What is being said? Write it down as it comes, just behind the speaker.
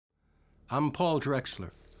I'm Paul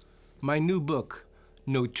Drexler. My new book,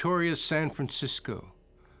 Notorious San Francisco,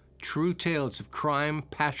 True Tales of Crime,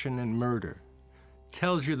 Passion, and Murder,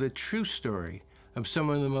 tells you the true story of some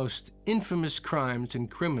of the most infamous crimes and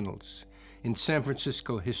criminals in San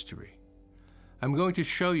Francisco history. I'm going to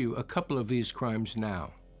show you a couple of these crimes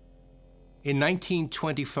now. In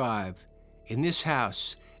 1925, in this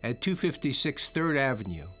house at 256 3rd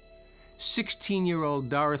Avenue, 16-year-old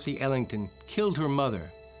Dorothy Ellington killed her mother,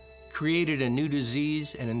 created a new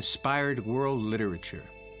disease, and inspired world literature.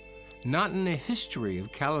 Not in the history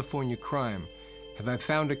of California crime have I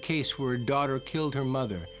found a case where a daughter killed her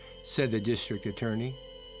mother, said the district attorney.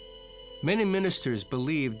 Many ministers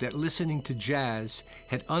believed that listening to jazz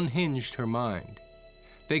had unhinged her mind.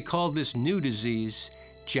 They called this new disease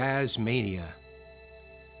Jazzmania.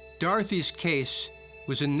 Dorothy's case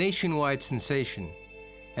was a nationwide sensation,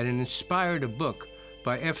 and it inspired a book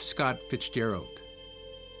by F. Scott Fitzgerald.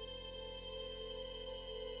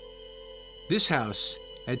 This house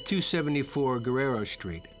at 274 Guerrero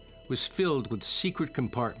Street was filled with secret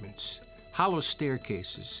compartments, hollow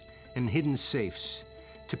staircases, and hidden safes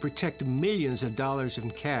to protect millions of dollars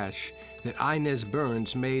in cash that Inez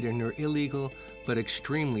Burns made in her illegal but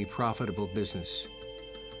extremely profitable business.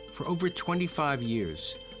 For over 25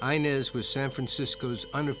 years, Inez was San Francisco's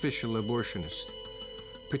unofficial abortionist,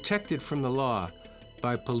 protected from the law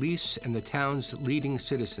by police and the town's leading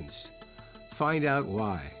citizens. Find out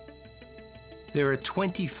why. There are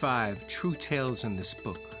 25 true tales in this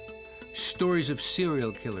book, stories of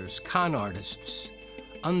serial killers, con artists,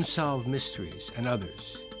 unsolved mysteries, and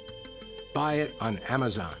others. Buy it on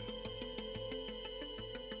Amazon.